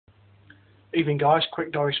Evening guys,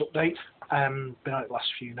 quick Doris update. Been out the last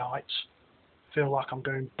few nights. Feel like I'm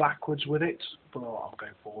going backwards with it, but I'm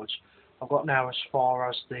going forwards. I've got now as far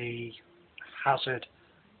as the hazard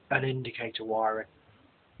and indicator wiring.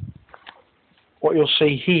 What you'll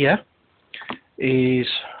see here is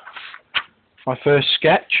my first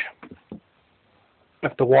sketch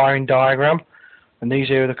of the wiring diagram, and these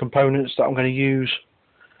are the components that I'm going to use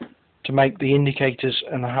to make the indicators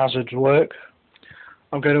and the hazards work.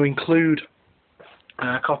 I'm going to include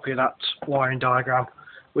a copy of that wiring diagram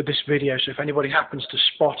with this video, so if anybody happens to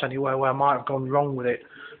spot anywhere where I might have gone wrong with it,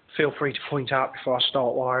 feel free to point out before I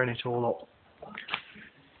start wiring it all up.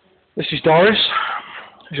 This is Doris.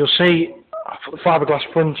 As you'll see, I put the fiberglass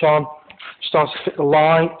front on, start to fit the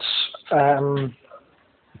lights,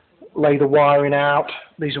 lay the wiring out.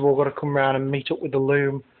 These have all got to come around and meet up with the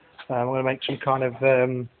loom. I'm going to make some kind of,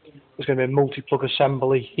 there's going to be a multi-plug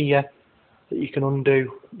assembly here that you can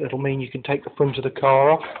undo. That'll mean you can take the front of the car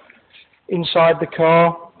off. Inside the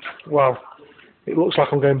car, well, it looks like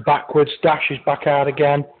I'm going backwards. Dash is back out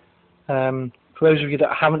again. For those of you that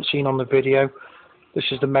haven't seen on the video, this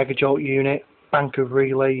is the Megajolt unit, bank of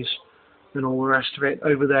relays and all the rest of it.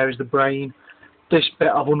 Over there is the brain. This bit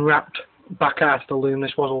I've unwrapped back out of the loom.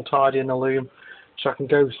 This was all tied in the loom, so I can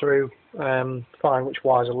go through, find which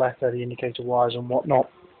wires are left there, the indicator wires and whatnot.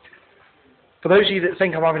 For those of you that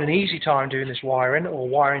think I'm having an easy time doing this wiring, or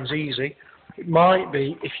wiring's easy, it might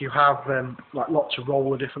be if you have like lots of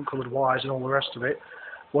roller different coloured wires and all the rest of it.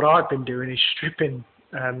 What I've been doing is stripping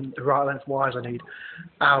the right length wires I need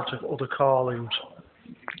out of other car looms.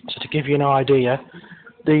 So to give you an idea,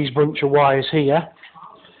 these bunch of wires here,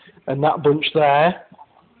 and that bunch there,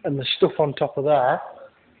 and the stuff on top of there,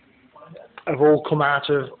 have all come out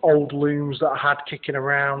of old looms that I had kicking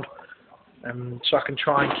around. So I can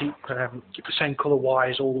try and keep the same colour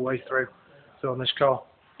wires all the way through on this car.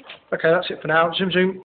 Okay, that's it for now. Zoom zoom.